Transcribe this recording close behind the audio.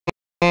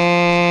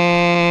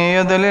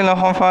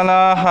يضلله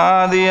فلا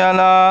هادي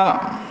له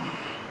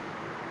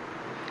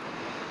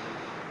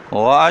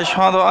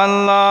وأشهد أن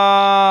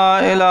لا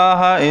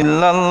إله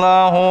إلا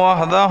الله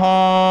وحده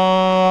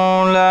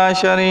لا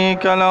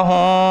شريك له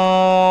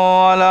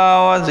ولا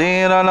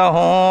وزير له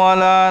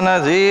ولا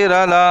نذير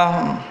له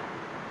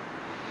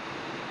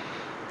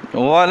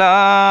ولا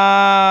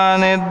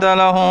ند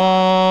له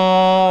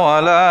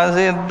ولا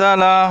زد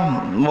له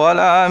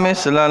ولا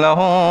مثل له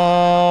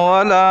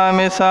ولا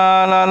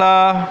مثال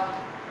له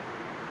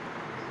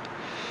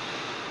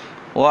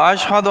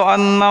وأشهد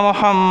أن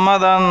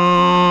محمدا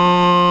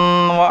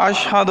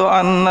وأشهد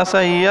أن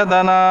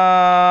سيدنا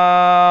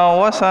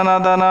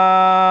وسندنا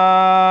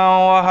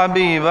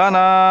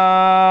وحبيبنا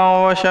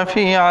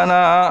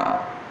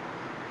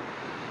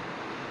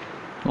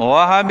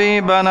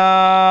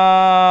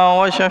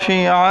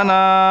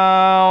وشفيعنا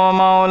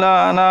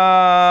ومولانا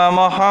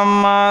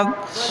محمد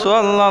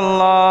صلى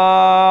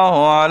الله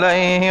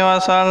عليه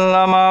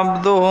وسلم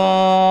عبده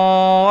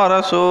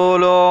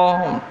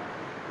ورسوله.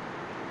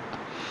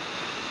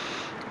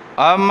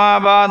 أما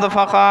بعد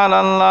فقال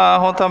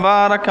الله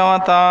تبارك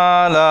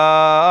وتعالى: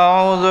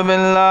 أعوذ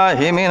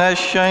بالله من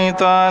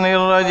الشيطان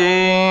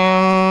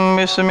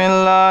الرجيم. بسم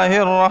الله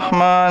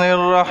الرحمن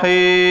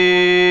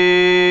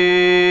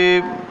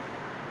الرحيم.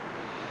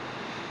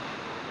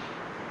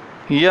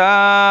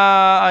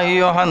 يا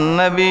أيها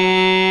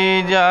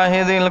النبي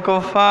جاهد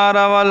الكفار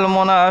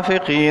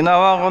والمنافقين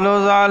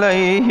واغلظ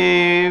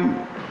عليهم.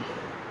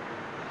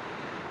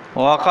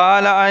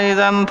 وقال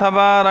أيضا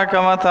تبارك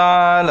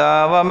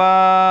وتعالى: وما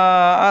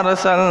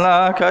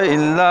أرسلناك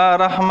إلا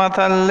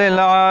رحمة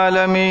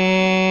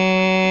للعالمين.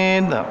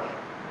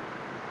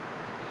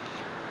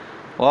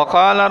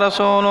 وقال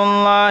رسول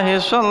الله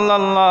صلى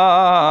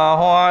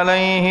الله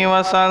عليه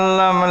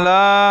وسلم: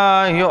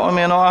 لا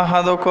يؤمن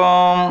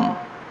أحدكم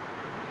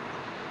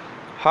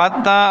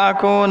حتى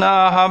أكون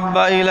أحب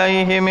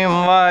إليه من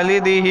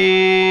والده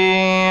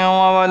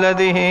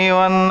وولده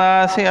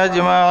والناس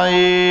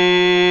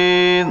أجمعين،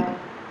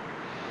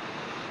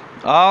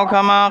 أو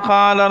كما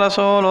قال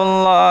رسول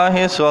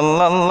الله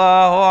صلى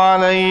الله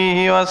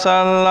عليه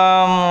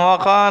وسلم.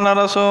 وقال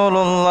رسول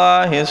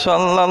الله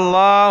صلى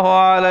الله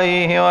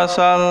عليه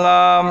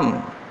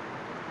وسلم: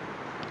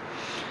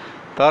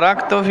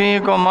 تركت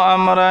فيكم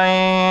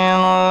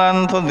أمرين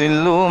لن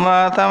تضلوا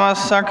ما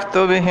تمسكت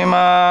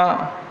بهما: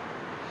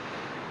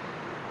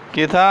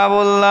 كتاب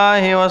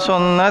الله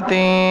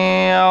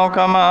وسنتي، أو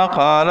كما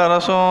قال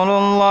رسول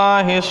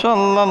الله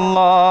صلى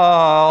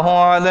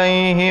الله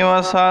عليه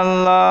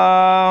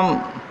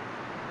وسلم.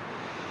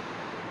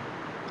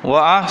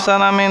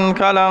 وأحسن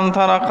منك لم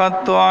تر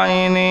قط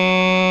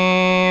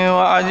عيني،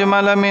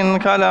 وأجمل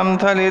منك لم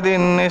تلد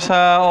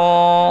النساء،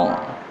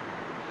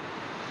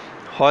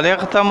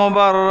 خلقت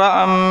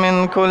مبرأ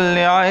من كل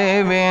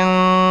عيب،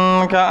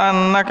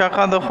 كأنك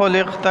قد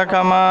خلقت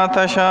كما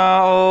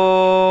تشاء.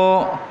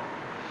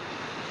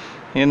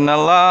 إن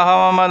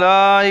الله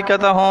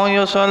وملائكته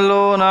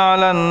يصلون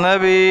على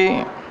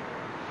النبي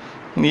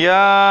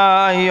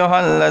يا أيها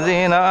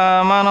الذين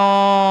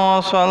آمنوا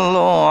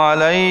صلوا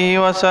عليه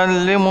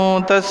وسلموا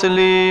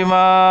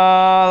تسليما.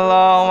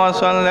 اللهم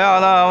صل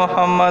على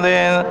محمد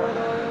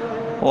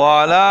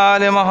وعلى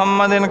آل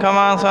محمد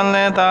كما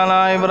صليت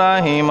على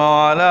إبراهيم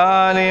وعلى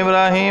آل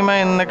إبراهيم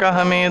إنك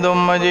حميد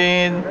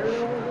مجيد.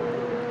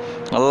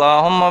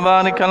 اللهم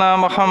بارك على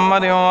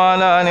محمد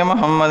وعلى آل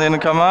محمد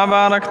كما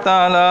باركت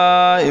على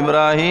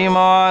إبراهيم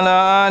وعلى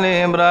آل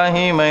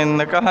إبراهيم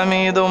إنك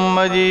حميد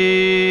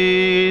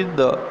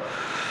مجيد.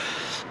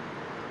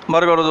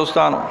 مرګرو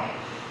دوستانو،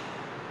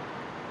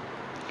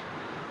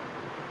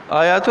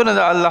 آیاتونه د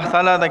الله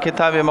تعالی د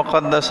کتاب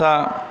مقدسه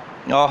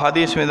او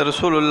حدیث من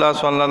رسول الله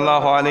صلی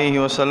الله علیه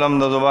وسلم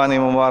د زبان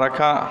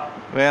مبارکه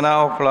وینا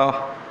وکړه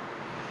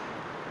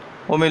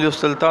او مې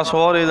لوستل تاسو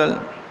واورېدل.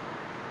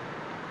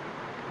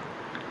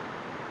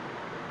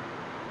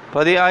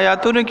 په دې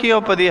آیاتونو کې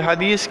او په دې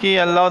حدیث کې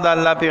الله د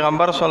الله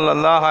پیغمبر صلی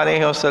الله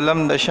علیه وسلم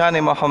د شان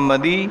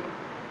محمدی،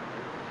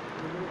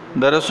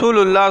 د رسول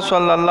الله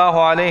صلی الله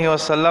علیه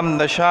وسلم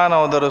د شان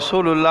او د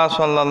رسول الله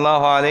صلی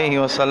الله علیه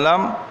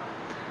وسلم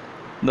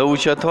د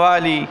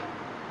اوچتوالی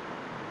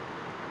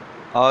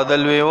او د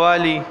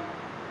لویوالی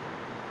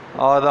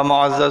او د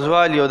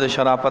معززوالی او د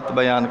شرافت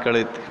بیان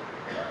کړی دی.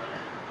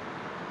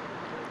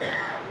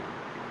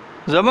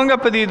 زمونږ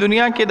په دې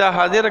دنیا کې د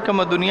حاضر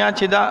کومه دنیا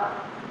چې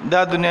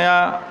دا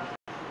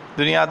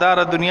دنیادار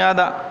دنیا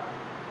ده،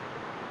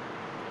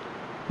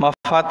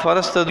 مفاد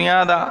پرست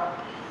دنیا ده،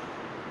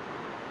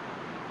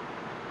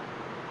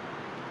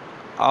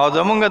 او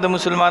زمونږ د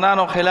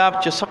مسلمانانو خلاف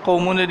چې څه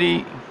قومونه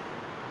دي،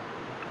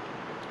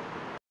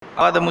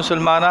 د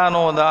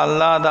مسلمانانو د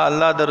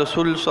الله د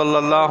رسول صلی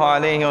الله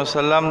علیه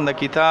وسلم د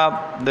کتاب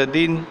د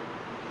دین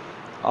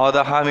او د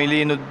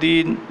حاملین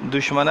الدین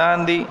دشمنان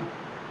دي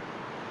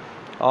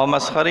او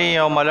مسخري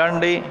او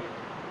ملنډي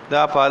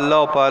دا په الله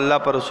او په الله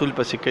پر رسول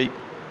پسې کوي.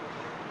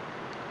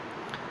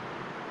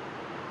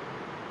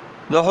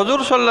 د حضور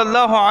صلی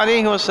الله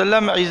علیه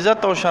وسلم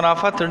عزت او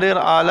شرافت ډیر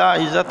اعلی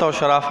عزت او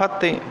شرافت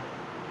دی.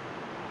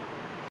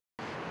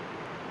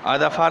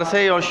 دا فارسی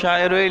یو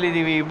شاعر ویلی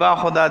دی وی با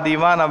خدا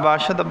دیوانه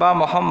باشد با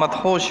محمد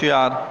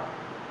خوشیار.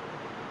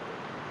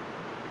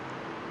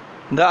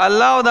 د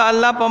الله او د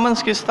الله په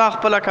منځ کې ستا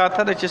خپله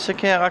کاتره چې څه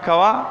کوې هغه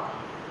کوه.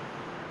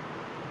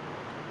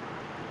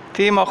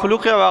 تی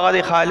مخلوق او هغه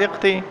د خالق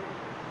دی،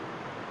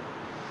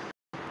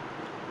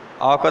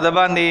 او که د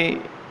باندې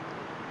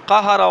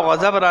قهر او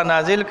غضب را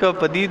نازل که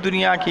په دې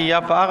دنیا کې یا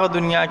په هغه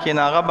دنیا کې،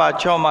 نه هغه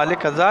بادشاه او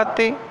مالک ذات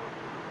دی.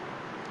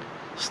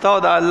 ستا او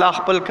د الله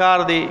خپل کار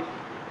دی.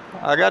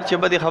 اگر چې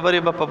بدې خبرې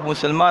به په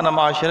مسلمان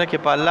معاشره کې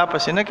په الله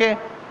پسې نه کې،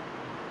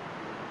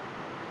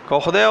 که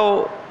خدای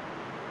او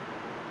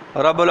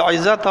رب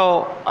العزت او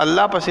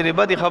الله پسې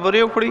بدې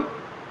خبرې وکړي،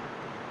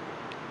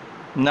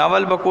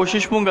 ناول به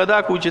کوشش مونږ ادا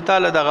کوو چې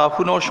تاله د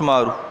غاښونو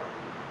شمارو،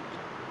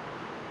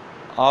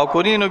 او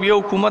کنی نو بیا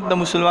حکومت د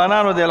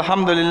مسلمانانو دی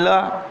الحمدلله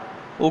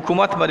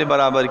حکومت باندې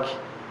برابر کی.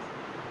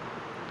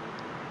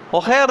 خو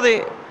خیر دی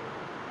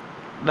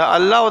د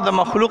الله او د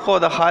مخلوق او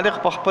د خالق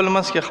په خپل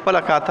منځ کې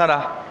خپله کاتره.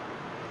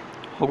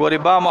 وګورئ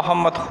با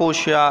محمد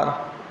خوشیار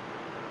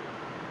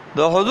د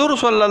حضور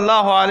صلی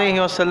الله علیه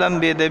وسلم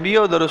بے ادبی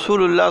او د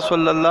رسول الله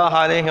صلی الله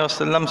علیه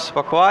وسلم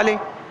سپکوالی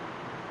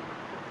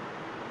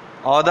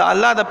او د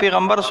الله د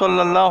پیغمبر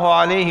صلی الله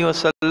علیه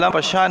وسلم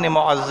په شان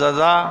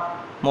معززه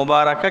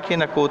مبارکه کې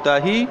نه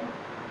کوتاهی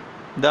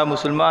دا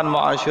مسلمان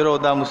معاشره او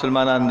دا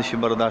مسلمانان نشي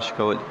برداشت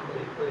کولی.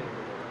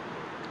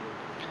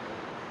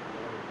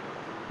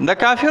 د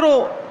کافرو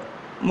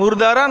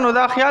مردارانو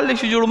دا خیال دی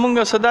چې جوړ مونږ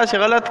صدا سي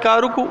غلط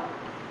کار وکړو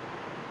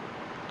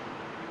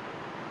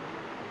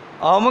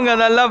او مونږ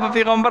د الله په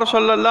پیغمبر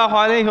صلی الله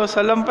علیه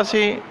وسلم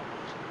پسې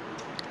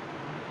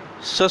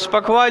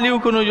سپکوالی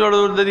وکړو، نو جوړ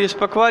د دې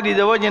سپکوالي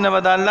د وجې نه به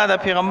د الله د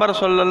پیغمبر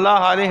صلی الله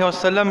علیه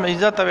وسلم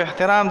عزت او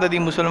احترام د دې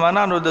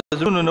مسلمانانو د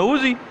زړونو نه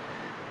وځي.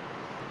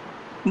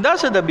 دا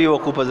څه د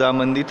بېوقوفه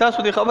زامن دي. تاسو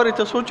دې خبرې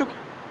ته سوچ وکړئ.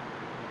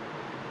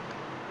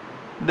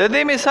 د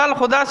دې مثال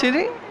خو داسې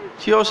دی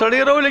چې یو سړی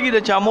راولګي د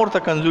چا مور ته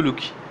کنځل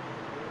وکړي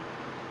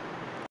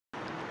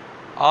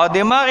او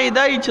دماغ یې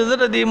دا وي چې زه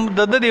د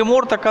ده د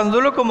مور ته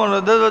کنځل وکړم، نو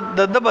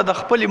د ده به د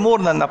خپلې مور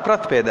نه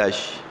نفرت پیدا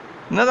شي.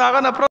 نه د هغه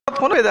نفرت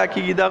خو نه پیدا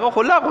کېږي، د هغه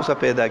خو لا غوسه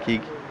پیدا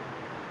کېږي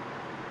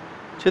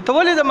چې ته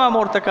ولې د ما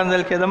مور ته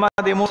کنځل کوې، د ما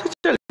د مور څه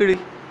چل کړي.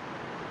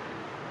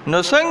 نو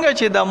څنګه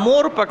چې د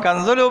مور په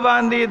کنځلو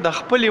باندې د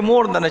خپلې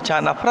مور د نه چا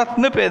نفرت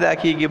نه پیدا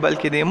کېږي،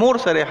 بلکې د مور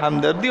سره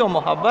همدردي او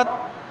محبت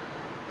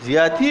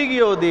زیاتیږي،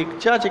 او د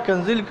چا چې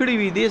کنځل کړي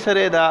وي دې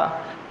سره د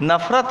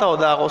نفرت او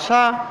د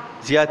غوسه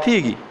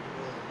زیاتیږي.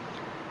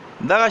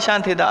 دغه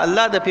شانتې د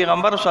الله د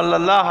پیغمبر صلی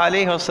الله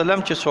علیه وسلم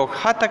چې څوک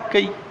هتک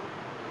کوي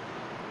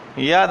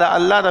یا د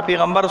الله د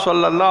پیغمبر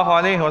صلی الله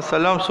علیه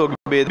وسلم څوک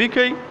بې ادبي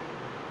کوي،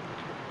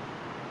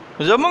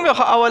 زمونږ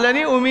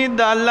اولنی امید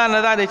د الله نه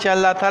دا دی چې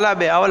الله تعالی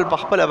به اول په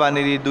خپله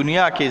باندې د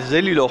دنیا کې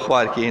ذلیل او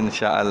خوار کړي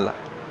انشاءالله.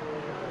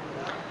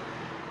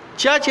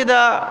 چا چې د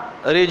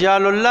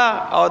رجال الله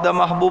او د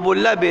محبوب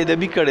الله بې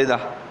ادبي کړې ده،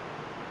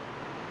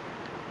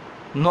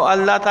 نو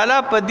الله تعالی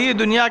په دې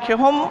دنیا کې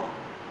هم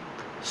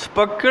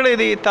سپک کړی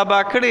دی،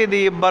 تباه کړی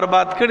دی،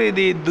 برباد کړی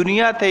دی.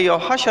 دنیا ته یو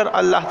حشر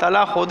الله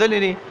تعالی ښودلی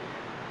دی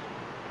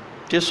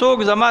چې څوک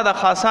زما د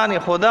خاصان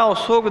خدا او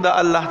څوک د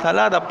الله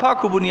تعالی د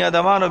پاکو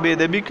بنیادمانو بې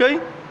ادبي کوي،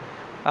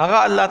 هغه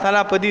الله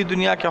تعالی په دې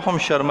دنیا کې هم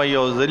شرموي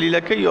او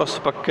ذلیله کوي او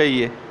سپک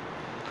کوي،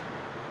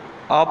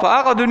 او په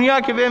هغه دنیا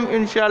کې به هم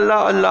انشاءالله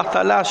الله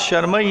تعالی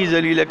شرموي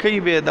ذلیله کوي.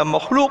 به د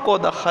مخلوق او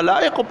د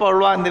خلائقو پر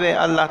وړاندې به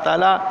الله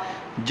تعالی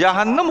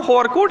جهنم خو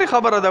ورکوټې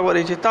خبره ده.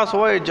 ورې چې تاسو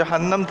وایئ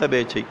جهنم ته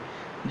به چي،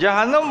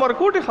 جهنم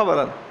ورکوټې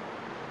خبره ده.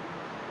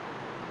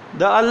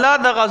 د الله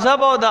د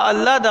غضب او د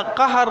الله د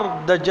قهر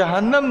د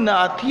جهنم نه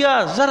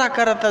 80,000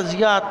 کرته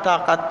زیات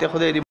طاقت ته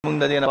خدای دې موږ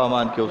د دې نه په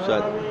امان کې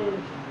وساتي.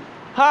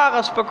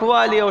 هغه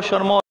سپکوالی او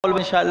شرمول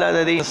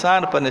انشاءالله د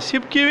انسان په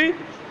نصیب کې وي.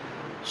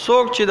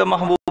 څوک چې د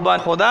محبوبان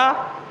خدا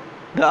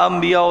د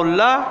انبیاء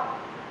الله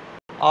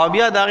او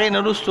بیا د هغې نه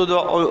وروستو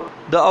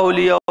د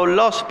اولیاء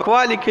الله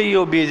سپکوالی کوي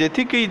او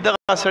بېعزتي کوي،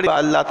 دغه سړی به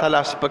الله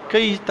تعالی سپک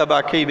کوي،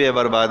 تباه کوي، به یې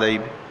بربادوي.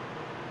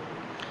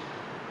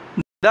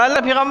 د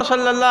الله پیغمبر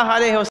صلی الله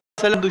علیه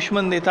وسلم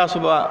دشمن دی. تاسو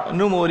به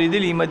نوم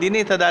اورېدلي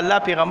مدینې ته د الله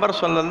پیغمبر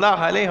صلی الله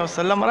علیه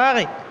وسلم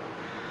راغی.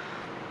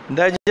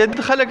 دا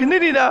جدید خلک نه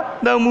دي،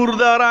 دا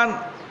مرداران.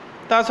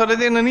 تاسو د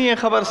دې نه نه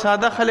خبر،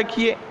 ساده خلک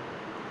یې.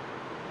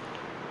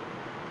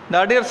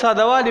 دا ډېر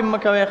ساده والي مه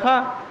کوئ ښه،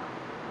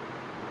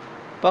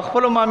 په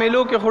خپلو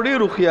معاملو کې خو ډېر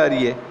هوښیار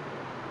یې.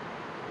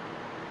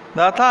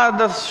 دا تا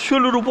د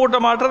 100 روپو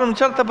ټماټر هم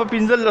چېرته په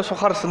 1500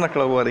 خرڅ نه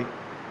کړه. ګورئ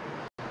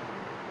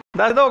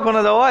دا ده که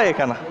نه ده وایې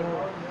که نه،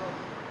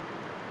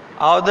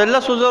 او د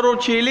 10,000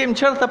 چیلې هم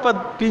چېرته په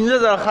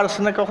 15,000 خرڅ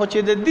نه کړه. خو چې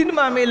د دین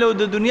معامله او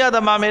د دنیا د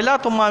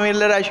معاملاتو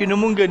معامله راشي نو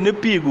مونږ نه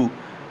پیږو.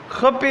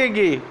 ښه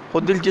پیږې خو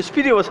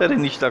دلچسپي دې ورسره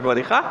نشته.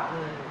 ګورئ ښه،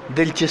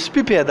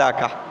 دلچسپي پیدا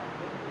که،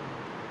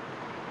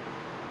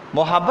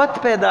 محبت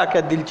پیدا که،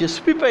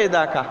 دلچسپي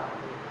پیدا که.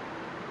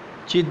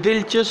 چې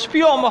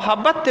دلچسپي او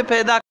محبت ته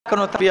پیدا کړه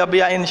نو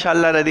بیا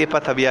انشاءالله د دې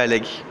پته بیا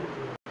لګي.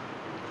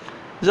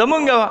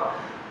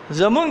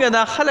 زمونږ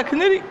دا خلک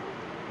نه دي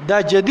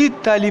دا جدید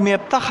تعلیم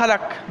یافته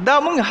خلک دا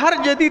مونږ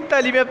هر جدید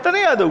تعلیم یافته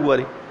نه یادو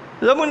ګوري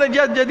زمونږ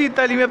نه جدید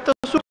تعلیم یافته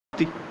څوک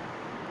دي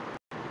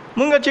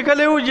مونږ چې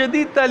کله یو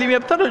جدید تعلیم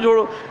یافته نه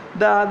جوړو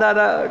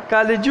دا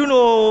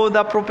کالجونو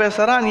دا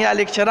پروفیسوران یا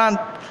لیکچران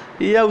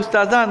یا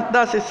استادان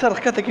داسې سر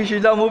ښکته کړي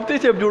چې دا مفتي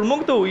صاحب جوړ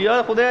مونږ ته یا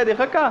خدای دې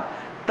ښه کا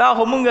تا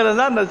خو مونږ له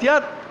ځان نه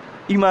زیات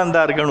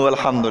ایماندار ګڼو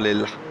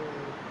الحمدلله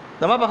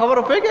زما په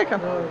خبرو پوهېږې که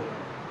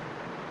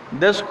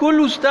د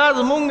سکول استاد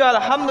مونږ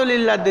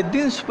الحمدلله د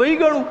دین سپی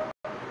ګڼو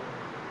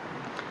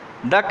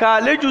د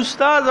کالج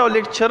استاد او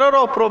لیکچرر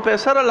او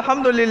پروفیسر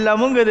الحمدلله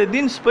مونږ د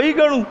دین سپی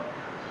ګڼو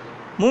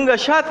مونږ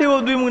شاته و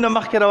دوی مونږ نه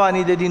مخکې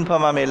رواني د دین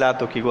په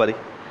معاملاتو کې ګورئ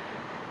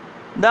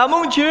دا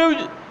مونږ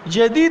چې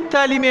جدید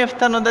تعلیم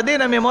یافته نو د دې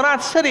نه مې مراد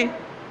څه دی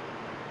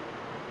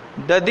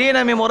د دې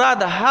نه مې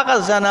مراد هغه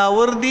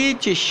ځناور دي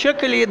چې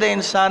شکل یې د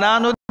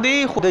انسانانو دی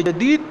خو د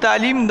جدید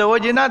تعلیم د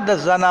وجې نه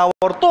د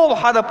ځناورتوب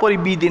حده پورې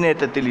بېدینۍ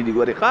ته تللي دي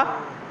ګورې ښه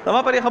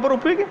زما پرې خبرو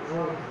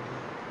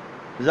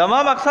پوهېږې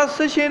زما مقصد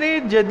څه شی دی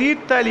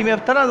جدید تعلیم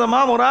یافته نه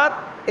زما مراد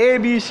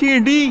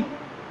ABCD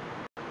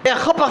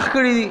ښه پخ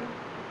کړي دي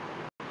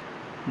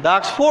د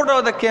آکسفورډ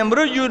او د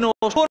کیمبرج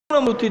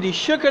یونیورسټیونو موتی دي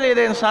شکل یې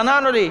د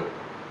انسانانو دی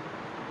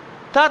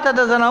تا ته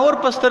د ځناور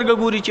په سترګه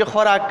ګوري چې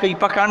خوراک کوي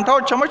په کانټه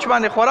او چمچ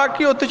باندې خوراک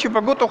کوي او ته چې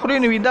په ګوتو خورې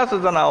نو وي داسې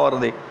ځناور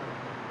دی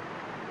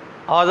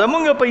او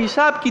زمونږ په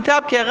حساب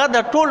کتاب کې هغه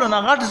د ټولو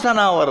نه غټ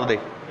ځناور دی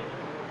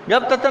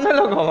ګپ ته نه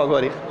لګوم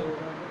ګورې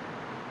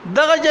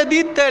دغه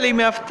جدید تعلیم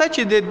یافته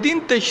چې د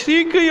دین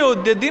تشریح کوي او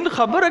د دین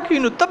خبره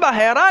کوي نو ته به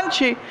حیران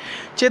شي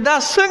چې دا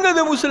څنګه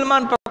د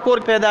مسلمان په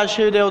کور پیدا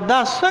شوی دی او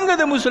دا څنګه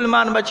د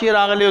مسلمان بچی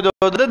راغلی او دا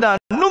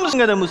نوم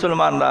څنګه د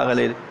مسلمان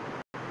راغلی دی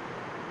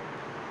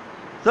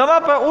زما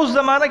په اوس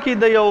زمانه کې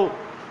د یو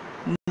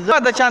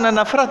زما د چا نه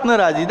نفرت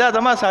نه راځي دا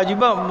زما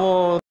عجیبه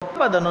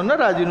ده نو نه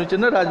راځي نو چې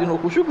نه راځي نو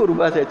خو شکر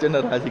وباسئ چې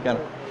نه راځي که نه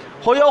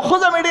خو یو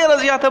ښځه مې ډېره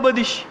زیاته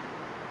بدي شي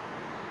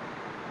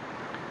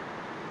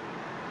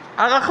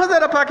هغه ښځه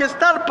د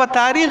پاکستان په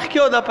تاریخ کې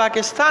او د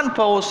پاکستان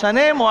په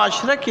اوسنۍ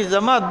معاشره کې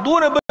زما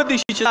دونه بدي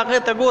شي چې هغې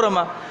ته ګورم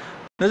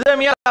نو زه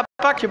یم یا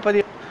پاک چې په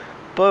دې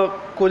په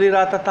کولې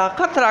راته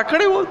طاقت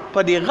راکړی و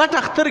په دې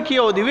غټ اختر کې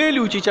او دې ویلي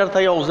و چې چېرته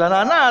یو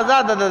زنانه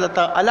ازاده ده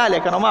درته حلاله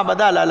که نو ما به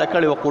دا حلاله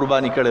کړې وه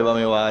قرباني کړې به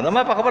مې وه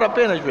زما په خبره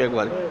پوه نه شوې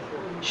ګورې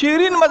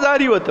شیرین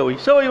مزاري ورته وایي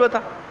څه وایي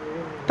ورته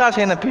تاسې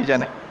نه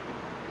پېژنئ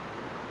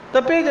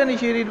ته پېژنې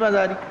شیرین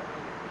مزاري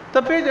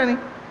ته پېژنې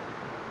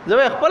زه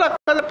به خپله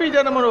ښځه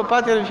پېژنم نو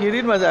پاتې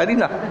شیرین مزاري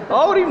نه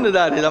اوریم نه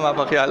دا دی زما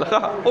په خیال ښه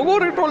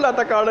وګورئ ټول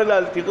راته کاڼه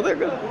لاستي خدای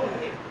که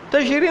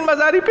ته شیرین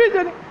مزاري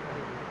پېژنې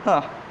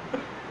ها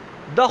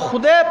د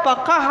خدای په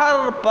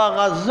قهر په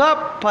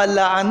غضب په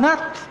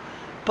لعنت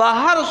په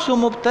هر څه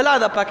مبتلا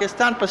د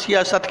پاکستان په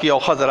سیاست کې یو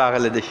ښځه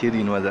راغله د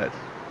شیرین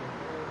مزاري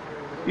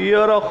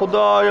یاره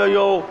خدایا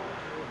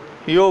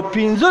یو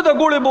پنځه د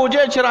ګوړې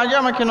بوجۍ چې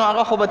راجمع کړي نو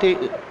هغه خو به ترې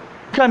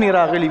کمې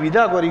راغلي وي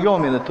دا ګورې یو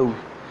مې درته ووي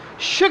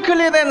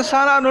شکل یې د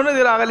انسانانو نه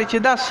دی راغلی چې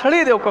دا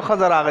سړی دی او که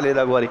ښځه راغلی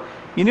ده ګورې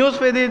یعنې اوس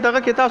په دې دغه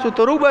کې تاسو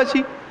تر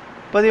وباسي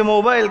په دې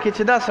موبایل کې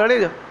چې دا سړی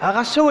دی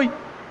هغه څه وایي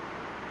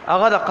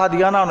هغه د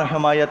قادیانانو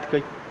حمایت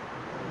کوي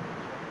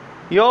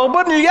یو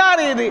بل یار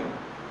یې دی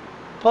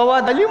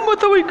فواد علیم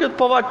ورته وایي که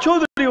فواد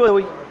چودري ورته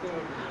وایي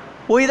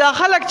وایي دا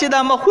خلک چې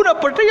دا مخونه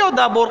پټوي او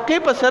دا بورقې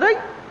په سروي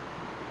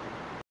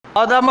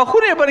او دا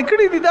مخونه یې بند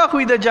کړي دي دا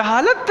خو د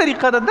جهالت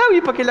طریقه ده دا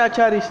وایي پکې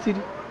لاچار ایستي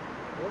دي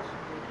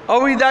او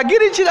وایي دا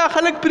ګیرې چې دا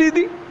خلک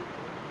پرېږدي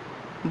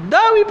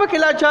دا وایي پکې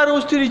لاچار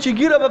اوستي دي چې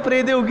ګیره به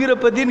پرېږدي او ګیره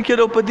په دین کې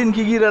ده او په دین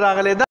کې ګیره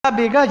راغلی دا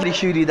بېګا جوړې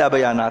شوي دي دا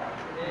بیانات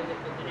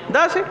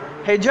داسې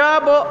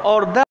حجاب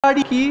اور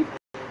داړي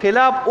کې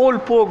خلاف اول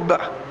پوک ده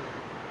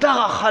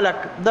دغه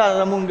خلک دا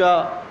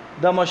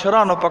زمونږ د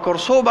مشرانو په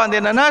کرسو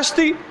باندې نه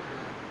ناست دي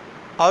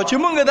او چې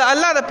مونږ د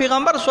الله د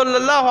پیغمبر صلی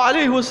الله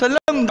علیه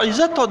وسلم د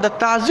عزت او د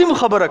تعظیم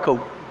خبره کوو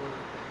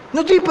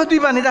نو دوی په دوی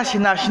باندې داسې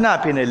ناشنا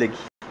پې نه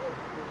لګي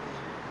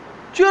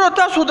چېرې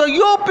تاسو د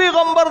یو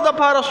پیغمبر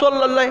دپاره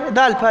صلی الله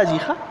دا الفاظ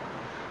ښه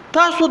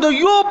تاسو د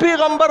یو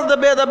پیغمبر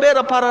د بې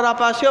دپاره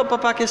راپاسې او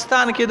په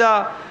پاکستان کې دا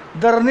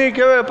درنې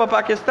کوي په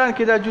پاکستان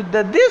کې دا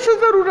د دې څه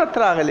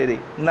ضرورت راغلی دی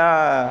نه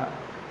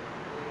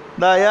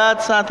دا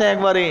یاد ساتئ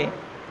اکبرې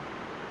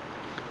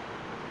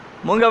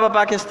مونږ په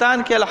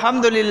پاکستان کې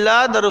الحمدلله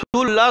د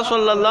رسول الله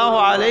صلی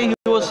الله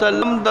علیه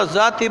وسلم د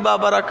ذات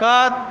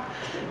بابرکات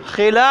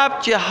خلاف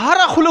چې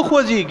هر خوله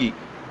خوځېږي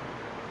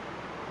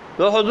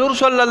د حضور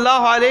صلی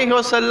الله علیه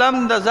وسلم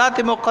د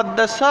ذات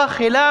مقدسه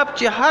خلاف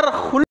چې هر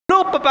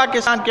خوله په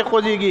پاکستان کې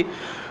خوځېږي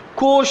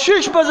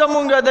کوشش به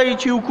زمونږ دی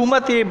چې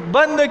حکومت یې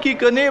بند کړي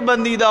که نه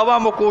بندي د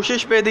عوامو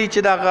کوشش به دی چې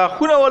دا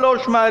غاښونه ولو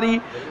شماري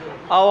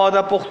او د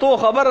پښتو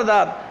خبره ده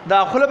دا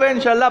خوله به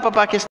انشاءالله په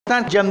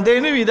پاکستان جمدی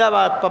نه وي دا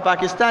به په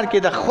پاکستان کې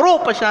د خرو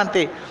په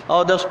شانتې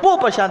او د سپو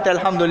په شانتې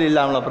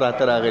الحمدلله مړه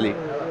پراته راغلي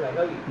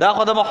دا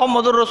خو د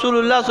محمد رسول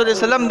الله صلی الله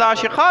علیه وسلم د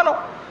عاشقانو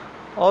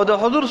او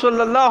د حضور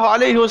صلی الله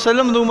علیه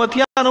وسلم د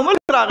امتیانو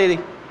ملک راغلی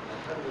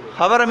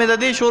خبره مې د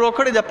دې شروع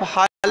کړې ده په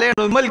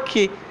حالینو ملک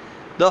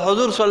کې د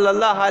حضور صلی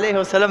الله علیه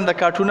وسلم د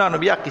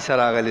کارټونانو بیا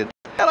قصه راغلې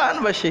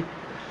حیران بشي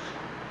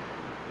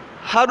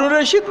هارون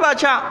رشید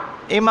باچا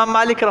امام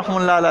مالک رحم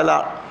الله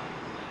علیه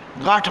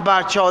غټ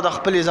باچا د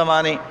خپل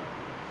زمانه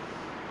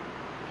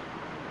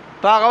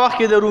په هغه وخت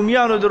کې د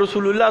رومیانو د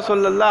رسول الله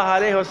صلی الله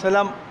علیه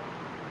وسلم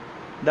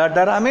دا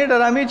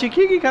ډرامې چې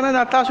کیږي کنه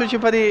دا تاسو چې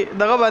پرې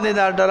دغه باندې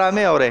دا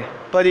ډرامې اورئ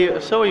پرې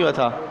سوي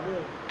وتا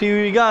ټي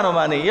وی ګانو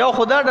باندې یو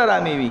خدا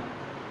ډرامې وي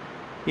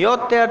یو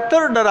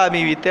تیاتر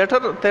ډرامې وي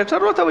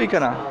تیاتر وته وي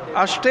کنه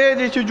اسټیج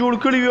چې جوړ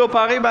کړی وي په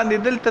هغه باندې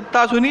دلته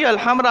تاسو نه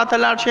الحمرا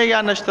تلاړ شي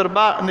یا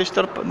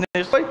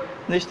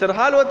نشتر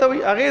حال وته وي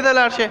هغه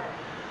دلاړ شي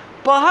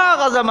په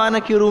هغه زمانه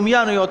کې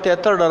رومیانو یو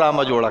تیاتر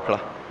ډرامه جوړ کړه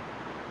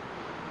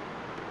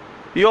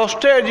یو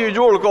سټیج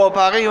جوړ کو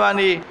په هغه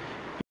باندې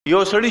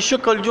یو سړی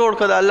شکل جوړ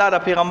کړ د الله د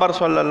پیغمبر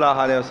صلی الله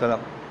علیه وسلم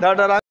دا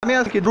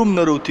ډرامې کې دروم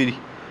نه روتی دي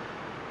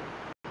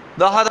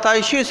دا حضرت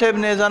عائشہ صاحب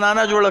نے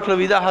زنانه جوړ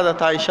کړو دا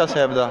حضرت عائشہ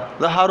صاحب دا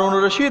د هارون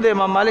رشید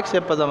امام مالک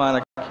صاحب په زمانه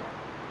کې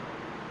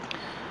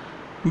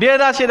بیا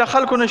دا چې د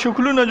خلکو نه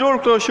شکلونه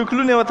جوړ کړو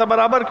شکلونه وته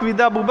برابر کړی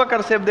دا ابوبکر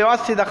صاحب دی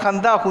واسي د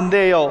خندا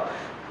خوندې یو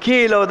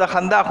کیلو د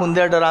خندا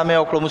خوندې ډرامې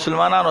وکړو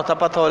مسلمانانو ته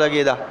پته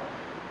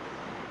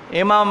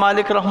ولګیدا امام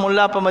مالک رحم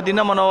الله په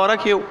مدینه منوره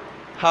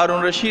کې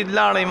هارون رشید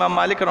لاړ امام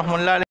مالک رحم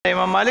الله علیه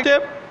امام مالک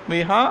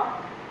وی ها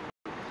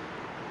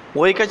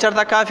وای که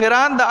چرته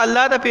کافران د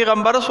الله د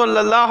پیغمبر صلی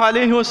الله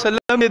علیه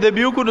وسلم د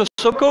بیو کو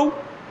نسکو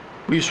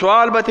وی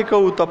سوال به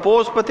کو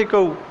تپوس پته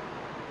کو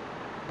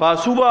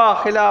پاسوبا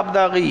خلاف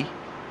داغي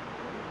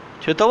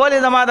چې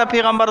تولې د ما د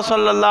پیغمبر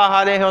صلی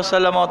الله علیه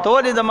وسلم او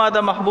تولې د ما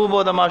د محبوب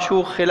او د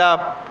معشوق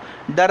خلاف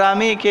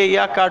ډرامې کې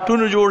یا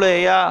کارټون جوړه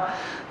یا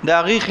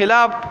داغي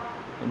خلاف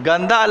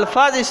ګنده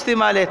الفاظ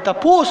استعماله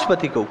تپوس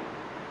پته کو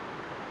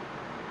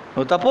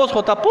نو تپوس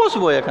خو تپوس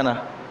وای کنه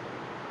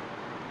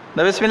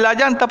د بسم الله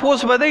جان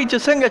تپوس بدای چې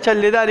څنګه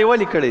چلیداري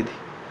ولی کړی دي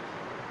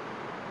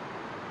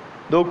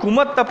د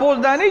حکومت تپوس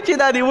دانی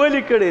چې داری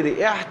ولی کړی دي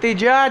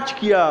احتجاج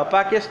کیا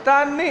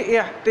پاکستان نے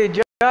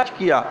احتجاج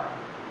کیا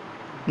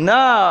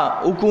نه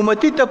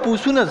حکومتي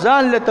تپوسونه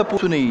ځان له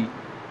تپوسونه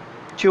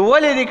چې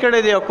ولی دي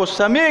کړی دي کو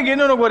سمېږي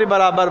نو غوري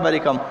برابر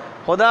بری کم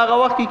خدا هغه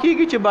وخت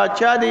کیږي چې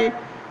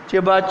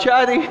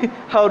بادشاہ دی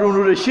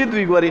هارون رشید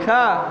وی غوري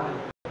ښا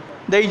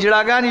د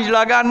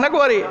اجلاګان نه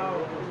غوري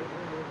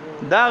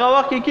دا هغه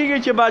وخت کېږي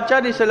چې بادشاہ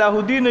د صلاح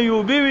الدین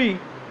ایوبي وي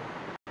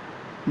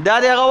دا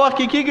هغه وخت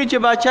کېږي چې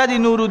بادشاہ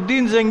د نور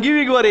الدین زنګي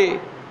وي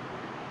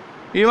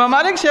ګوري امام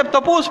مالک صاحب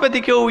تپوس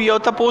پتی کوي یو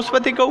تپوس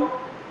پتی کو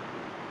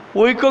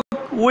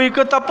وای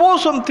که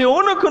تپوس هم ته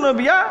ونه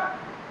کنه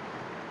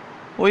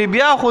وای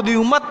بیا خو د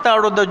امت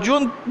تاړو د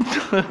جون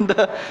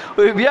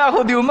وای بیا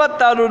خو د امت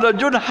تاړو د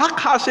جون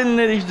حق حاصل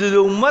نه لري د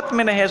امت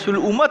منه حاصل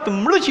امت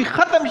مړ شي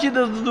ختم شي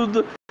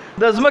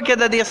د زمکه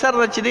د دې سر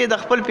چې د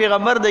خپل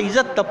پیغمبر د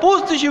عزت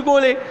تپوس شي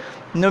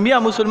کوله نو بیا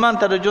مسلمان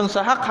ته د جون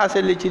څخه حق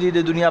حاصل لري چې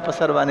د دنیا په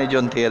سر باندې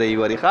جون تیرې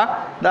وری ښا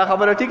دا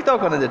خبره ټیک تا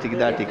کنه ټیک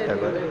دا ټیک تا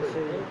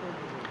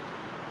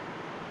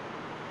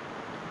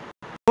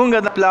مونږ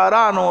د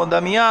پلارانو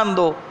د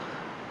میاندو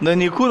د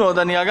نیکونو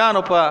د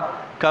نیاګانو په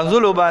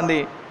کنزلو باندې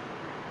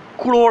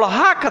کروڑ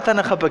ها کته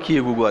نه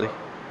خپکیږي ګوري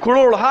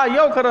کروڑ ها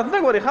یو کرت نه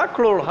ګوري ها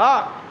کروڑ ها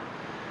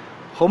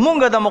خو مونږ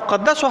د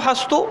مقدس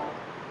هستو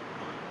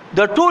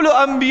د ټولو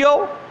انبیو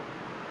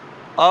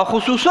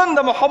خصوصا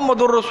د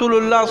محمد رسول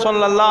الله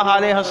صلی الله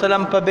علیه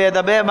وسلم په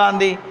بيدبه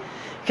باندې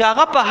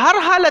کاغه په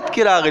هر حالت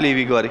کې راغلی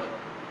وی ګوري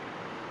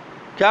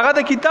کاغه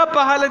د کتاب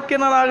په حالت کې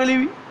نه راغلی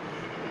وی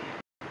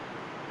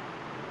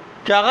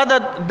کاغه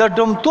د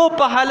دمتو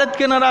په حالت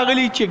کې نه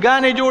راغلی چې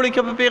غانې جوړې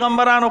کې په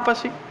پیغمبرانو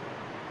پسې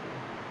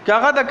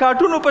کاغه د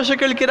کارټونو په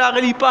شکل کې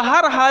راغلی په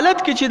هر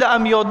حالت کې چې د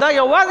انبیو دا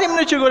یوازې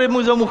نه چې ګوري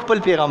موږ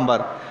خپل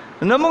پیغمبر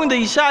نو موږ د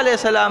عیسی علی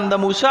السلام د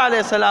موسی علی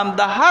السلام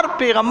د هر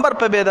پیغمبر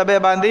په بيدبه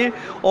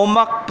باندې او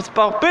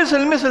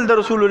مثل د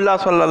رسول الله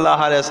صلی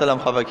الله علیه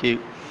وسلم خفکی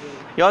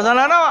یو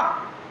زنانه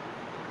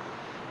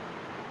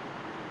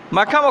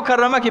مکه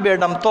مکرمه کې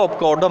بیډم توپ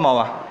کوډم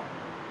وا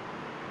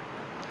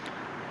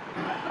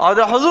او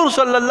د حضور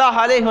صلی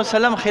الله علیه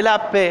وسلم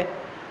خلاف په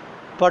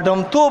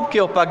پډم توپ کې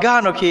او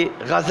پګانو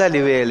کې غزل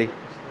ویلي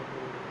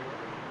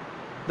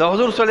د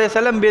حضور صلی الله علیه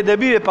وسلم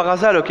بيدبی په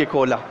غزلو کې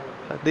کوله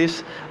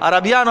دیس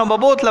عربیانو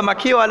ببوت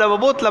لمکی ولا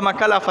ببوت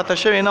لمکلا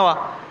فتشوی نو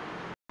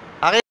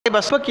هغه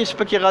بس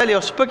پکې غل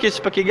او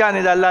پکې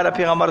غانې د الله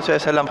پیغمبر صلی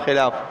الله علیه وسلم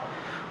خلاف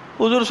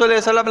حضور صلی الله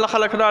علیه وسلم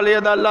خلق را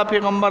لید الله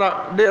پیغمبر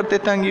ډېر ته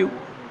تنګیو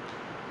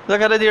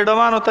ځکه د دې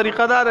ډمانو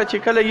طریقه دار چې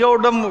کله یو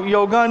ډم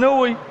یو غانه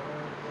وي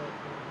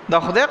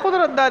د خدای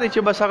قدرت داري چې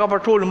بس هغه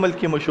په ټول ملک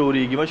کې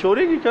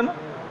مشورېږي کنه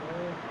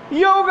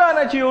یو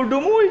غانه چې یو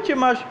ډموي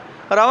چې ماش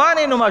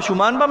روانې نو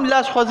ماشومان بم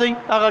لاس خوځي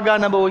هغه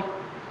غانه به وي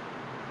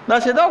دا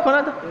څه دا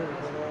کنه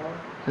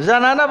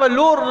زنانه به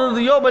لور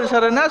یو بل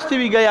سره ناستې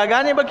وي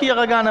ګیاګانې به کې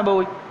هغه غانه به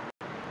وي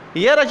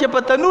یاره چې په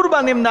تنور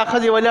باندې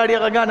مداخذې ولاړې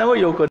هغه غانه وي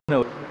یو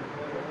کنه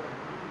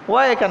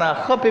وای کنه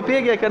خپې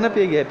پیږي کنه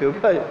پیږي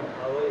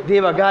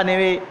دی به غانې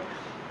وي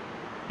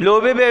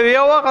لوبه به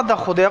یو وخت د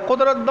خدای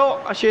قدرت دو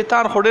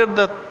شیطان خډیر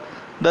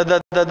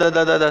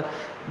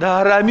د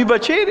حرامي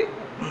بچی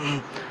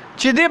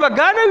چې دی به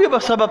غانه وي به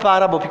سبب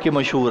عربو کې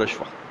مشهور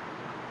شو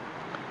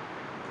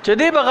چې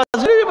دی به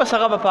غزلې بس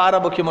هغه په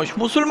عربو کې مش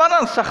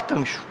مسلمانان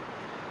سختم شو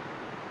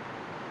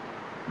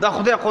دا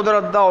خدای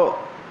قدرت دا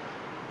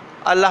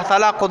الله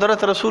تعالی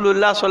قدرت رسول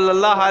الله صلی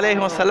الله علیه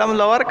وسلم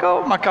لور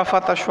کو مکه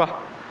فتح شو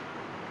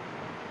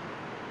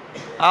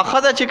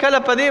اخذ چې کله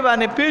په دې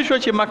باندې پیښ شو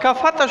چې مکه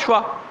فتح شو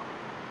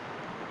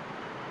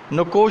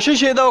نو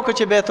کوشش یې دا وکړه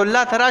چې بیت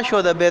الله ته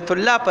راشو د بیت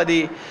الله په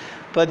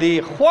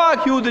دې خوا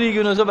کې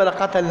ودرېږي نو زه به د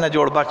قتل نه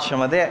جوړ بچ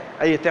شم دی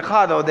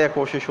اعتقاد او د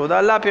کوشش و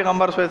د الله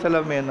پیغمبر صلی الله علیه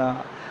وسلم نه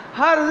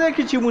هر ځای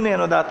کې چې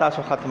مونږ نو دا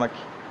تاسو ختمه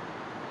کړي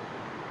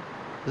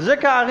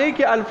ځکه هغې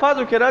کې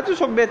الفاظو کې راځي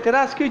څوک به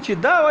اعتراض کوي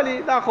چې دا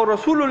ولې دا خو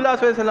رسول الله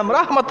صلی الله علیه وسلم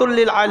رحمت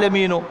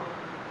للعالمین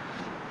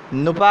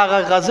نو په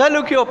هغه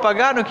غزلو کې او په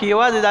ګانو کې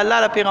یوازې د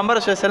الله پیغمبر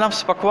صلی الله علیه وسلم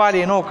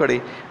سپکوالی نه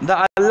کړی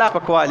د الله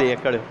سپکوالی یې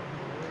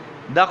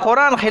کړی د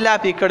قرآن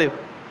خلاف یې کړی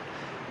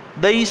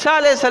د عیسی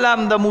علیه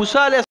السلام د موسی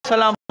علیه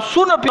السلام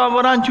څونه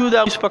پیغمبران چې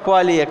د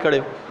سپکوالی یې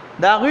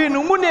کړی د هغوی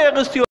نومونه یې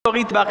اخیستي او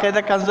هغوی ته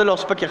باقاعده کنځل او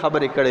سپکې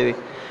خبرې کړې وي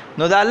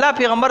نو د الله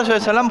پیغمبر صلی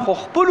الله علیه وسلم خو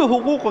خپلو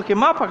حقوقو کې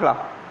معافه کړه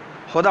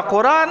خو د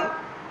قرآن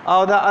او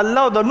د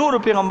الله او د نورو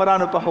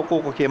پیغمبرانو په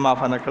حقوقو کې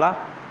معافه نه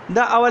کړه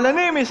دا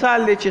اولنی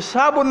مثال دی چې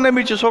صاحب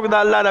النبي چې څوک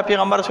د الله د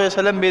پیغمبر صلی الله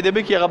علیه وسلم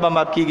بېدبي کې هغه به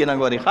معاف کېږي نه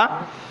ګوري ښه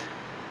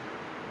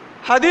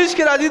حدیث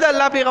کې راځي د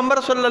الله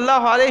پیغمبر صلی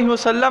الله علیه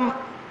وسلم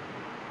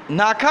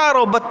ناکار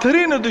او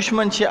بدترین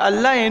دشمن چې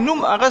الله یې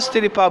نوم اغستی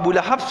دی په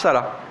ابولهب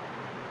سره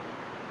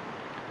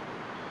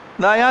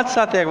دا یاد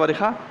ساتئ ګوري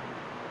ښه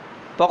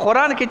په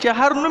قرآن کې چې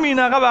هر نوم یې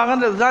هغه به هغه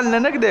ځان نه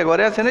نږدې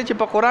ګوري هسې نه چې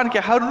په قرآن کې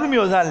هر نوم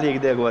یې ځان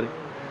لږدې ګوري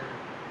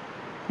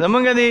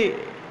زمونږ د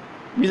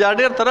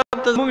بیزاډیر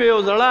طرف ته زمونږ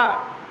یو زړه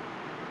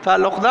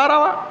تعلقداره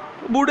وه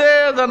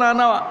بوډۍ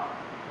زنانه وه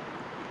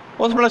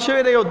اوس مړه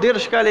شوې ده یو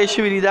 13 کاله یې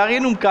شوي دي د هغې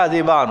نوم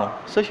کاذبان و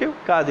څه شی و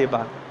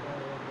کاذبان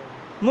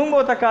مونږ به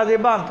ورته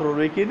کاذبان تر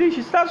وروی کېدی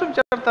شي ستاسو هم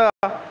چېرته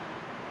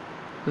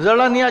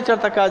زړه نیا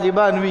چېرته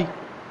کاذبان وي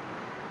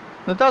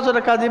نو تاسو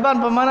د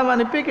کاذبان په معنا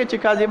باندې پوهېږئ چې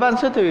کاذبان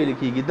څه ته ویل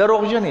کېږي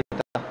دروغجنې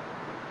ته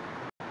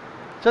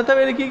څه ته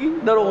ویل کېږي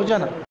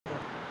دروغجنه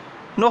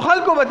نو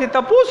خلکو به ترې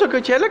تپوس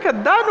وکړه چې هلکه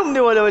دا نوم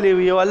دې ولولې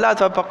وي او الله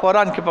ته په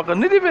قرآن کې په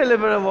نه دي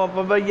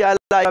ویلې یا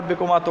الله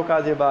ربکما تو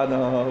کاذبان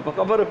په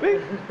خبره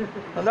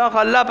پوهېږي دا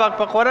خو الله پاک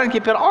په قرآن کې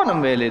فرعون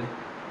هم ویلی دی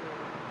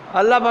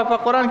الله پاک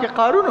په قرآن کې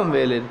قارون هم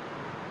ویلی دی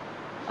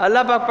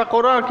الله پاک په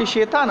قرآن کې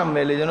شیطان هم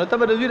ویلی دی نو ته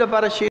به د دوی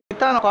لپاره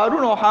شیطان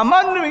قارون او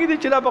حامان نوم ایږدي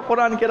چې دا په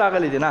قرآن کې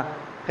راغلی دی نه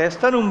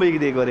ښایسته نوم به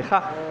ایږدي ګورې ښه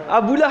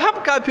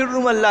ابولهب کافر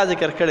نوم الله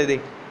ذکر کړی دی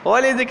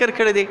ولې ذکر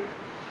کړی دی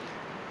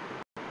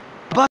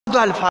بدو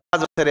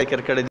الفاظ سره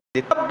ذکر کړی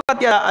دی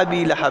تبت یا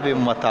ابي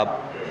لهب وتب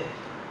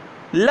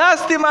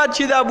لاست ما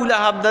چې د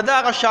ابولهب د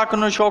دغه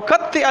شاکنو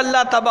شوکت ته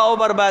الله تباہ او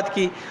برباد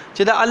کی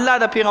چې د الله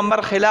د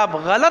پیغمبر خلاف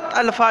غلط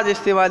الفاظ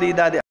استعمالي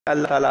دا د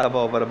الله تعالی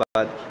تباہ او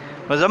برباد کی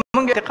نو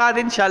زمونږ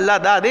اعتقاد ان شاء الله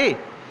دا دی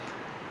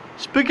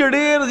سپیکر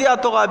ډیر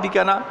زیاتو غابي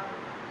کنه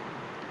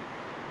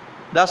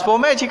دا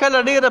سپومې چې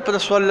کله ډیره په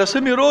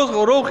 14مې روز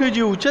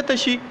روخیږي اوچته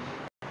شي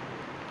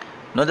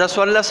نو د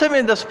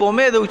 14مې د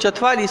سپومې د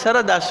اوچتوالي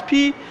سره دا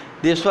سپي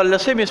د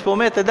 14مې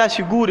سپومې ته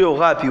داسې ګوري او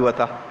غاپي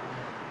وته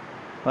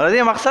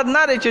دې مقصد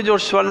نه دی چې جوړ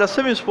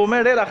 14مې سپومې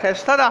ډیره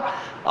ښایسته ده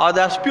او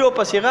دا سپي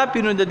پسې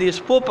غاپي نو د دې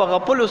سپو په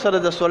غپلو سره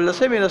د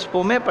 14مې د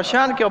سپومې په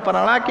شان کې او په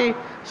رڼا کې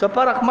څه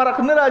فرق مرق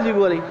نه راځي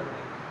ګورئ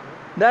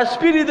دا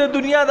سپي د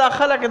دنیا دا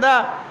خلک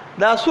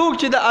دا څوک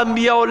چې د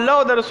انبیاء الله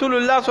او د رسول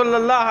الله صلی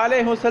الله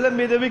علیه وسلم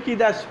بېدبي کوي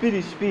دا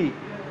سپي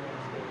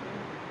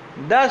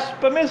دا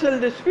په مثل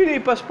د سپي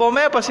په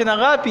سپومې پسې نه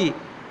غاپي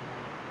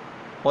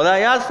خو دا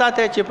یاد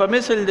ساتئ چې په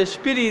مثل د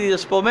سپي د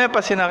سپومې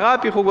پسې نه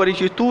غاپي خو ګوري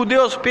چې تو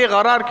دی او سپي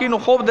قرار کړي نو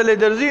خوب دلې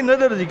درځي نه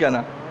درځي که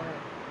نه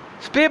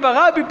سپي به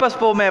غاپي په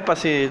سپومې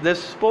پسې د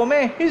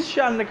سپومې هېڅ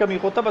شان نه کمي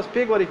خو ته به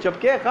سپي ګورې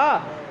چپکې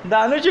ښه دا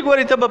نه چې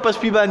ګورې ته به په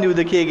سپي باندې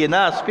وده کېږې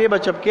نه سپي به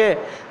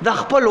چپکې د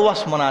خپل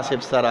وس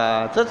مناسب سره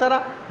څه سره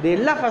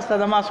د لفظ ته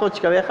زما سوچ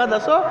کوې ښه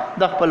د څه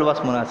د خپل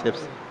وس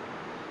مناسب سره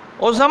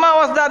اوس زما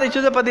وس دا دی چې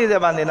زه په دې ځای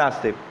باندې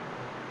ناست یم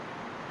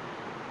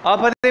او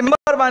په دې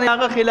منبر باندې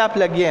هغه خلاف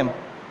لګیم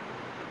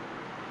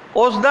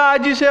اوس دا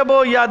حاجي صاحب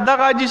یا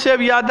دغه حاجي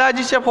صاحب یا دا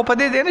حاجي صاحب خو په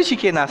دې ځای نه شي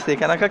کېناستی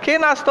که نه که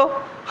کېناستو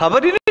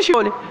خبرې نه شي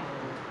کولی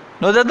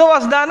نو د ده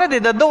وس دا نه دی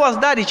د ده وس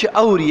دا دی چې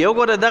اوري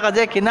وګوره دغه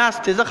ځای کې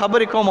ناست دی زه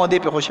خبرې کوم او دی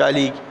پې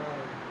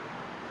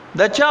خوشحالېږي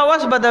د چا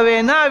وس به د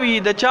وینا وي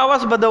د چا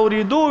وس به د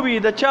اورېدو وي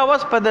د چا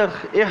وس به د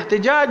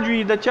احتجاج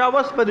وي د چا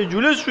وس به د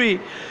جلوس وي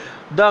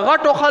د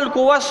غټو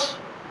خلکو وس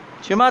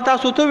چې ما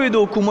تاسو ته وي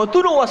د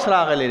حکومتونو وس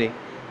راغلی دی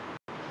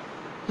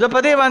زه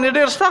په دې باندې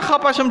ډېر سخت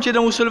خفه شم چې د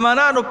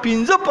مسلمانانو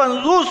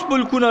 55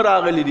 ملکونه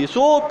راغلي دي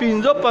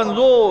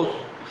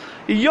 155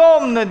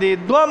 یوم نه دی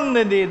دوم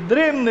نه دی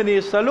دریم نه دی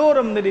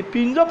څلورم نه دی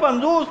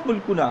 55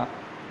 ملکونه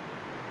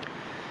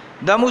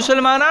د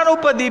مسلمانانو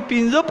په دې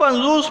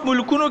 55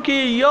 ملکونو کې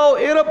یو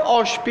ارب او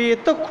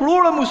 80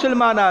 کروڑه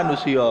مسلمانانو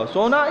سیا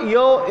سونا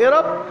یو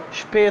ارب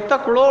 80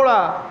 کروڑه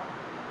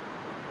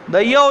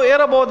د یو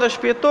ارب او د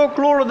 80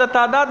 کروڑو د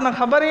تعداد نه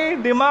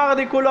خبرې دماغ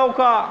دی کولاو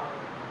کا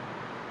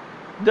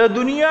د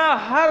دنیا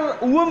هر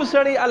اوم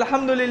سړی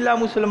الحمدلله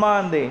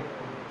مسلمان دی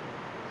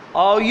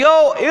او یو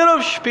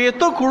ارب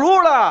شپېته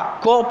کروڑه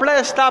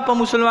کوپړه ستا په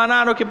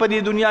مسلمانانو کې په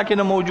دې دنیا کې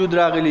نه موجود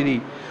راغلي دي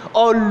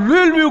او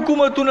لوی لوی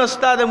حکومتونه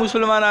ستا د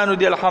مسلمانانو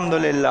دي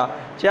الحمدلله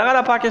چې هغه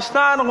د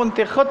پاکستان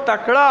غوندې ښه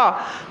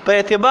تکړه په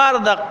اعتبار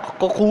د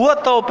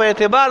قوت او په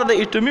اعتبار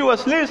د اټومي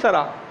وسلې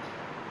سره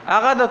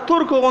هغه د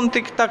ترکو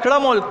غوندې تکړه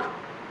ملک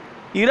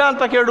ایران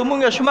پکې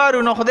ډومونګه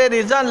شمارو نو خدای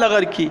دې ځان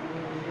لغر کی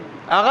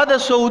هغه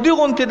د سعودي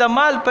غوندې د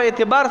مال په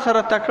اعتبار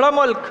سره تکړه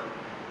ملک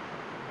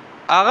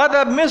هغه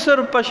د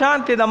مصر په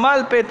شانتې د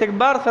مال په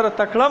اعتبار سره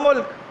تکړه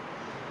ملک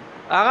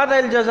هغه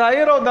د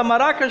الجزایر او د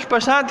مراکش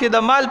په شانتې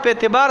د مال په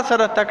اعتبار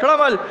سره تکړه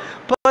ملک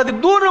په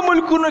دونو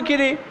ملکونو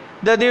کې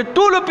د دې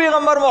ټولو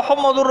پیغمبر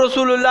محمد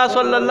رسول الله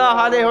صلی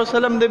الله علیه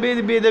وسلم د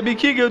بېدبي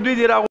کېږي دوی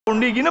دې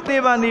راغونډېږي نه پرې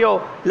باندې یو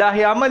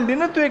لاهي عمل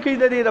دې نه توی کوي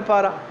د دې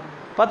لپاره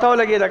پته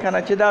ولګېده که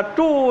نه چې دا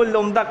ټول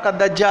همدغه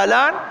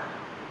دجالان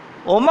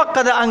او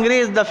مقه د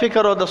انګریز د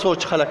فکر او د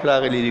سوچ خلک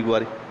راغلي دي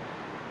ګوري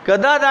که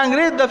دا د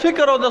انګریز د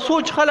فکر او د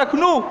سوچ خلک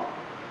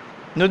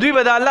نو دوی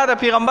به د الله د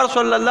پیغمبر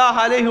صلی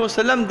الله علیه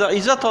وسلم د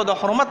عزت او د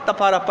حرمت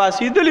لپاره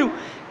پاسېدلي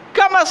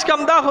کم از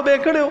کم دا خو به یې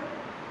کړی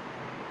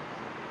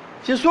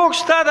چې څوک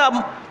ستا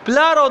د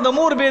پلار او د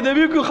مور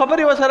بېدبي کوي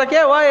خبرې ورسره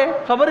کوې وایې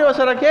خبرې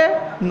ورسره کوې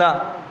نه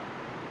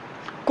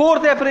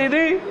کور ته یې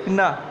پرېږدې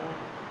نه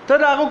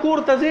ته د هغه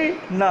کور ته ځې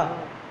نه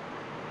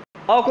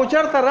او که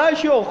چېرته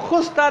راشي او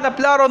ښه ستا د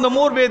پلار او د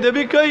مور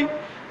بېدبي کوي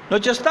نو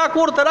چې ستا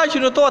کور ته راشي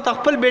نو ته ورته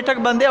خپل بیټک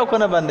بندې او که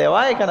نه بندې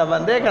وایې که نه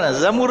بندې که نه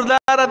زه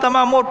مرداره ته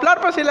ما مور پلار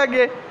پسې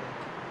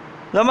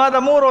لګې زما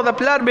د مور او د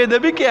پلار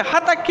بېدبي کې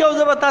حتی کې او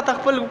زه به تا ته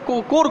خپل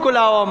کور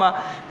کولاوم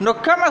نو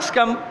کم از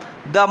کم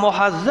د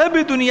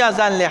مهذبې دنیا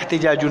ځان له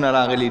احتجاجونه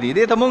راغلي دي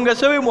دې ته مونږ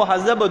څه وایو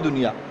مهذبه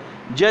دنیا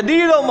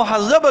جدید او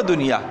مهذبه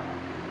دنیا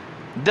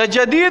د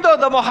جدید او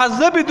د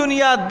مهذبې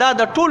دنیا دا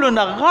د ټولو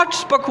نه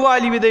غټ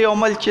سپکوالي وي د یو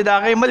ملک چې د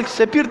هغې ملک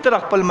سفیر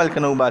تر خپل ملک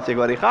نه وباسې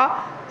ګورې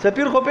ښه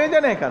سفیر خو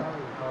پېژنې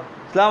که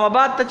اسلام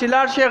آباد ته چې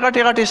لاړ شي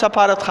غټې غټې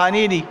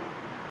سفارتخانې دي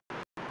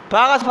په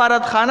هغه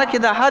سفارتخانه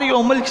کې د هر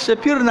یو ملک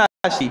سفیر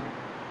ناستي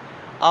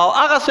او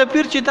هغه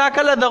سفیر چې تا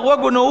کله د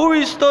غوږو نه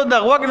وویستو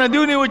د غوږ نه دې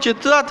ونیو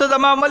چې ته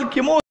زما ملک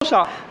کې مه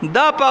اوسه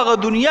دا په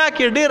هغه دنیا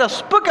کې ډېره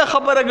سپکه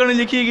خبره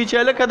ګڼل کېږي چې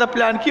هلکه د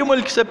پلانکي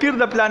ملک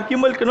سفیر د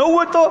پلانکي ملک نه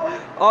ووتو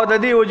او د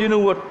دې وجې نه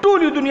ووت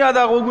ټولې دنیا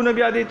دا غوږونه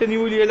بیا دې ته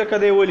نیولي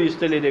هلکه دی ولې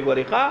ایستلی دی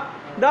ګورې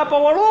ښه دا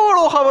په وړو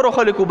وړو خبرو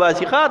خلک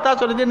وباسي ښه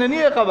تاسو له دې نه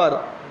نه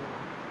خبر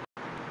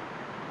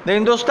د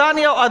هندوستان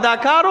یو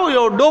اداکارو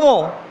یو ډمو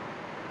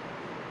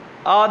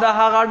او د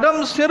هغه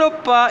ډم صرف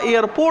په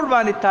ایرپورټ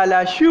باندې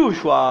تالاشي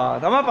وشوه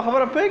زما په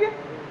خبره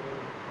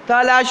پوهېږې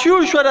تالاشي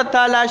وشوه د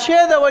تالاشۍ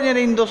د وجې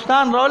نه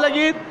هندوستان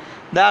راولګېد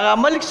د هغه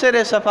ملک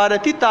سره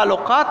سفارتي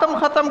تعلقات هم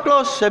ختم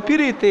کړو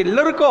سفیر یې ترې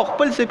لر کړو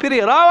خپل سفیر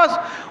یې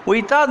راوست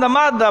وایي تا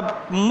زما د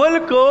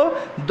ملک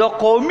د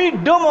قومي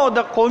ډم او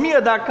د قومي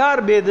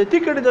اداکار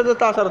بېعزتي کړې ده زه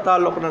تا سره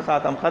تعلق نه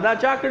ساتم ښه دا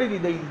چا کړي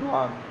دي د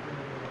هندوان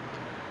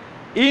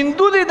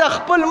هندو دی د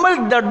خپل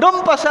ملک د ډم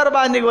په سر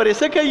باندې ګورې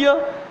څه کوي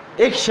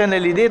ایکشن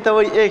لیدې ته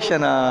وایي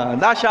ایکشن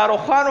دا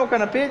شاهرخ خان و که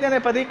نه پېژنې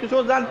په دې کې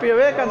څو ځان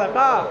پوهوې که نه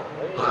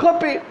ښه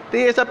ته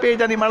یې څه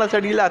پېژنې مړه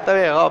سړي لا ته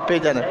وایې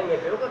پېژنې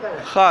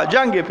ښه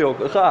جنګ یې پرې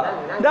وکړه ښه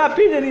دا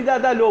پېژنې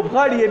دا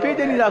لوبغاړي یې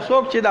پېژنې دا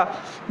څوک چې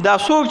دا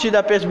څوک چې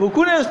دا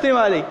فیسبوکونه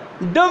استعمالوي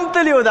ډم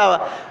تلي و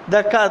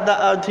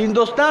د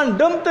هندوستان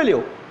ډم تلي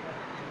و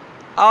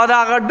او د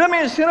هغه ډم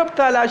یې صرف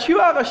تالاشي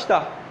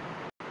واغشته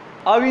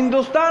او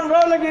هندوستان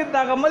راولګېد د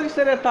هغه ملک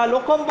سره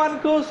تعلق هم بند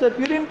کړو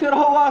سفیر یې هم ترې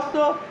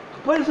راوواسته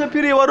خپل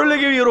سفیر یې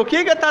ورولګوي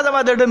روکېږه تا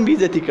زما د ډم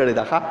بېعزتي کړې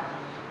ده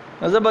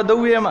ښه زه به ده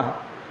ووایم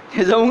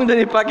چې زموږ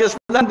د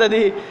پاکستان د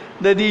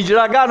دې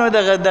اجراګانو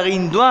دغه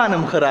هندوان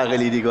هم ښه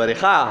راغلي دي ګورې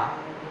ښه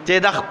چې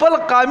د خپل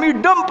قومي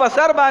ډم په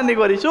سر باندې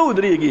ګورې څه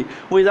ودرېږي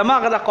وایي زما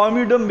هغه د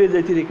قومي ډم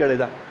بېعزتي دې کړې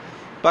ده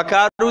په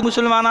کارو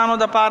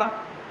مسلمانانو دپاره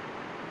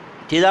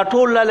چې دا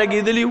ټول را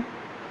لګېدلي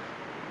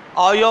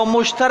او یو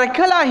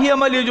مشترکه لاهي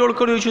عمل یې جوړ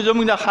کړی چې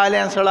زموږ د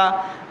هالینډ سره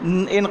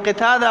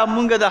انقطاع ده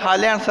موږ د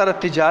هالینډ سره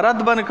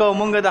تجارت بند کړو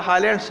موږ د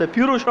هالینډ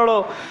سفیر وشړو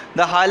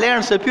د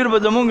هالینډ سفیر به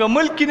زموږ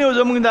ملک کې نه و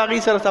زموږ د هغې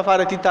سره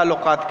سفارتي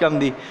تعلقات کم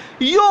دي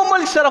یو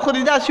ملک سره خو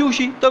دې داسې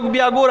وشي ته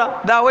بیا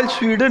ګوره دا اول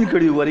سویډن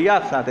کړي ور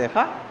یاد ساتئ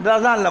ښه دا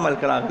ځان له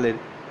ملک راغلی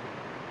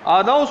او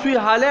دا اوس وی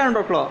هالینډ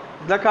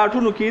وکړه د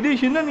کارټونو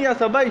کېدی شي نن یا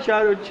سبا یې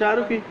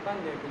چارو کې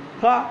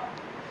ښه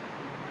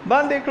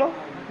بند یې کړو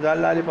ځان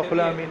لالې په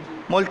خله امین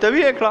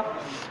ملتوي یې کړه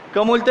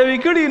که ملتوي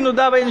کړي نو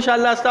دا به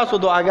انشاءالله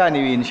ستاسو دعاګانې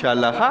وي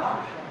انشاءالله ښه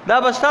دا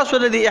به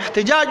ستاسو د دې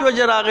احتجاج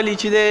وجه راغلي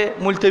چې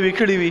دی ملتوي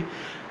کړي وي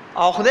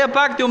او خدای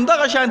پاک دې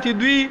همدغه شانتې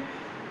دوی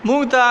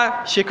مونږ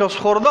ته شکست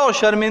خورده او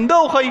شرمنده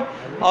وښیي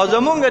او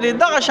زمونږ دې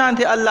دغه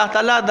شانتې الله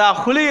تعالی دا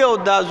خولې او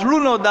دا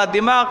زړونه او دا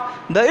دماغ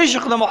د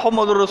عشق د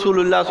محمد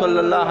رسول الله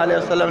صلی الله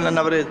علیه وسلم نه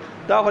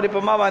نورېد دا خو دې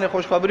په ما باندې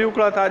خوشخبري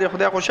وکړه تا دې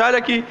خدای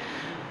خوشحاله کړي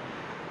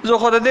زه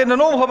خو د دې نه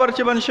نوم خبر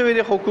چې بند شوی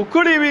دی خو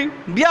کړي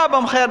وي بیا به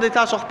هم خیر دی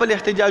تاسو خپل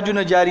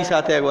احتجاجونه جاري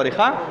ساتئ ګورئ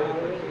ښه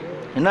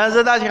نه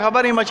زه داسې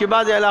خبر یم چې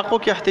بعضې علاقو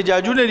کې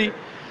احتجاجونه دي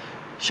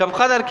شب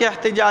قدر کې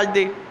احتجاج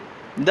دی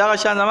دغه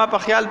شان زما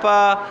په خیال په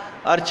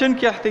ارچن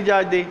کې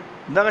احتجاج دی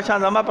دغه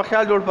شان زما په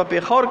خیال جوړ په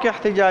پیښور کې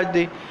احتجاج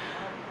دی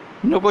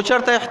نو کو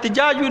چرته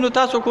احتجاج وي نو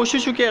تاسو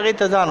کوشش وکړئ هغې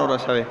ته ځان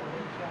ورسوئ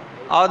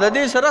او د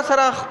دې سره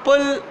سره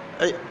خپل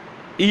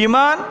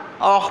ایمان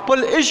او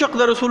خپل عشق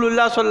د رسول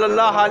الله صلی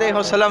الله علیه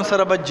وسلم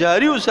سره به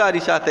جاری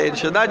وساري ساتئ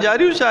انشاء دا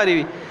جاری وساري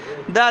وي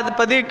دا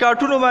په دې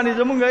کارټونو باندې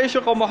زمونږ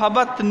عشق او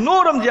محبت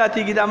نورم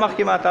زیاتېږي دا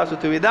مخکې ما تاسو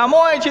ته وي دا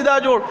مه وایئ چې دا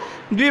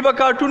جوړ دوی به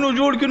کارټونو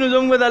جوړ کړي نو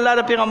زمونږ به د الله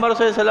د پیغمبر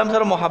صلی الله علیه وسلم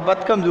سره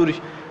محبت کمزوري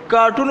شي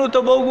کارټونو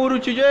ته به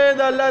وګورو چې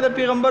د الله د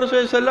پیغمبر صلی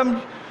الله علیه وسلم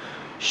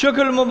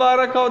شکل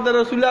مبارک او د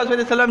رسول الله صلی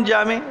الله علیه وسلم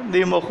جامع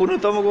دې مخونو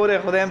ته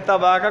وګورئ خدای هم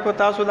تباه کړه کو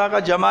تاسو دغه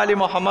جمال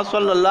محمد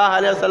صلی الله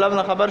علیه وسلم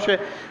نه خبر شوئ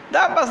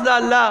دا بس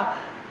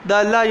د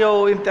الله یو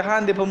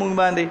امتحان دی په موږ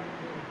باندې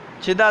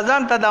چې دا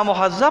ځان ته د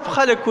مهذب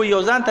خلک وي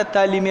یو ځان ته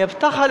تعلیم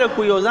یافته خلک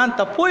وي یو ځان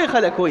ته پوه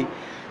خلک وي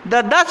د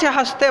داسې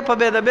هستې په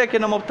بېدبې کې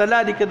نه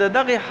مبتلا دي که د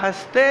دغې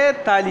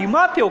هستې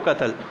تعلیمات یې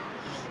وکتل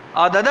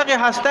او د دغې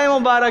هستې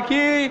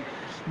مبارکي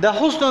د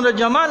حسن او د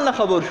جمال نه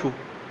خبر شو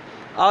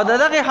او د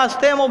دغې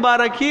هستې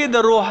مبارکي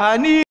د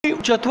روحاني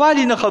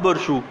اوچتوالي نه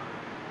خبر شو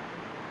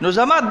نو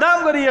زما دا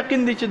هم ګورې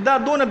یقین دی چې دا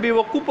دونه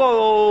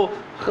بېوقوفه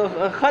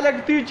خلک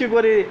دي چې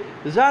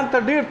ګورې ځان ته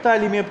ډېر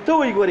تعلیم یافته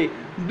وي ګورې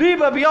دوی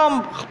به بیا هم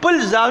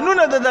خپل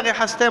ځانونه د دغې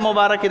هستې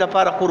مبارکې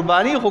دپاره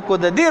قرباني خو کو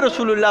د دې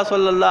رسول الله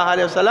صلی الله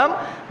علیه وسلم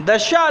د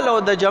شال او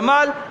د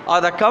جمال او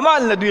د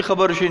کمال نه دوی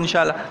خبر شو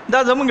انشاءالله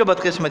دا زمونږ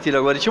بدقسمتي ده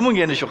ګورې چې مونږ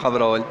یې نشو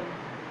خبرول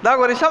دا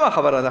ګورې سمه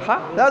خبره ده ښه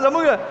دا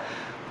زمونږ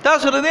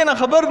تاسو د دې نه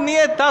خبر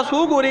نیت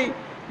تاسو وګورئ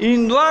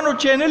هندوانو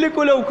چینلې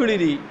کولو کړي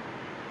دي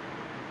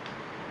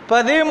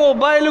په دې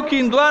موبایلو کې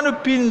هندوانو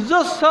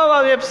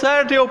 1500 ویب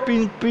سایټ او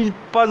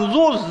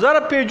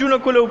 50,000 پیجونه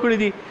کولو کړي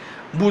دي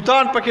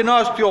بوتان پکې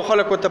ناست دي او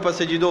خلک ورته په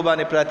سجدو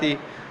باندې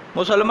پراته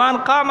مسلمان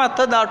قامه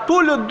ته دا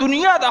ټول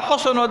دنیا د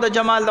حسن او د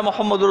جمال د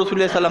محمد رسول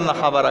الله صلی الله علیه وسلم نه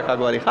خبره کا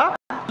ګوري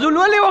ښه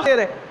ذلولي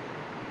وخیره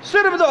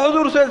صرف د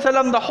حضور صلی الله علیه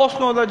وسلم د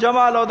حسن او د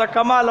جمال او د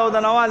کمال او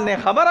د نوال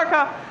نه خبره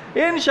کا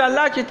ان شاء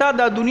الله چې تا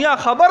د دنیا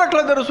خبره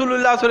کړه د رسول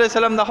الله صلی الله علیه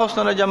وسلم د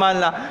حسن او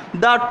جمال نه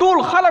دا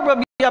ټول خلک به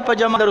بیا په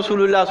جمال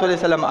رسول الله صلی الله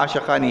علیه وسلم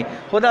عاشقانی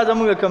خدا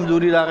زموږ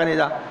کمزوري راغلی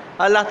ده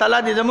الله تعالی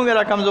دې زموږ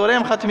را کمزوري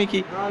هم ختمي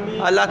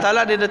کړي الله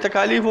تعالی دې د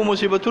تکالیف او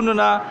مصیبتونو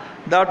نه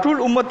دا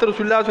ټول امت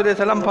رسول الله صلی الله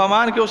علیه وسلم په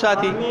امان کې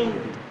وساتي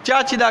چا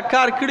چې دا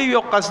کار کړی وي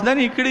او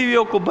قصدن یې کړی وي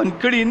او کو بند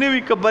کړی نه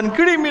وي که بند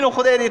کړی مینو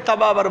خدای دې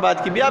تباه برباد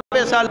کړي بیا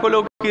په سال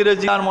کولو کې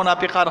رضیان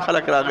منافقان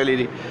خلک راغلي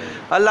دي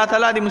الله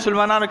تعالی دې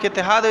مسلمانانو کې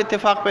اتحاد او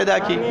اتفاق پیدا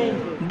کړي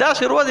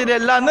داسې ورځې دې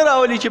الله نه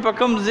راولي چې په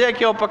کوم ځای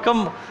کې او په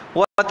کوم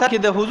وطن کې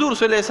د حضور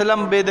صلی الله علیه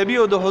وسلم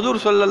بېدبي او د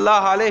حضور صلی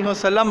الله علیه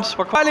وسلم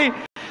سپکوالي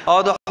او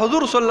د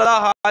حضور صلی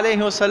الله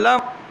علیه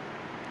وسلم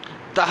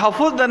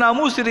تحفظ د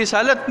ناموس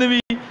رسالت نوي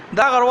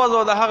دا غرواز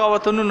او د هغه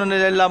وطنونو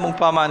نه الله مونږ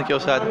په امان کې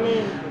اوسات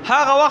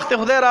هغه وخت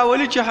خدای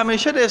راولي چې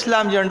همیشه د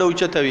اسلام جنډه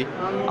اوچته وي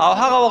او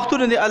هغه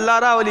وختونه دی الله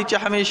راولي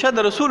چې همیشه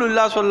د رسول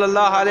الله صلی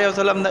الله علیه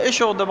وسلم د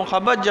عشق د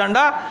محبت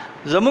جنډه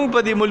زمونږ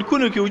په دې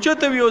ملکونو کې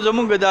اوچته وي او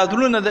زمونږ د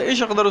عدلونو د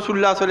عشق د رسول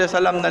الله صلی الله علیه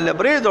وسلم نه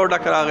لبریز او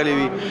ډک راغلي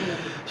وي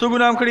سو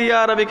ګنام کړی یا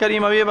رب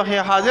کریم وی بخي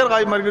حاضر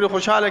غایب مرګ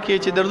خوشاله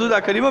کې چې درزو دا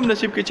کلمه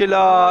نصیب کې چې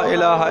لا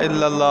اله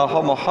الا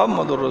الله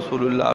محمد رسول الله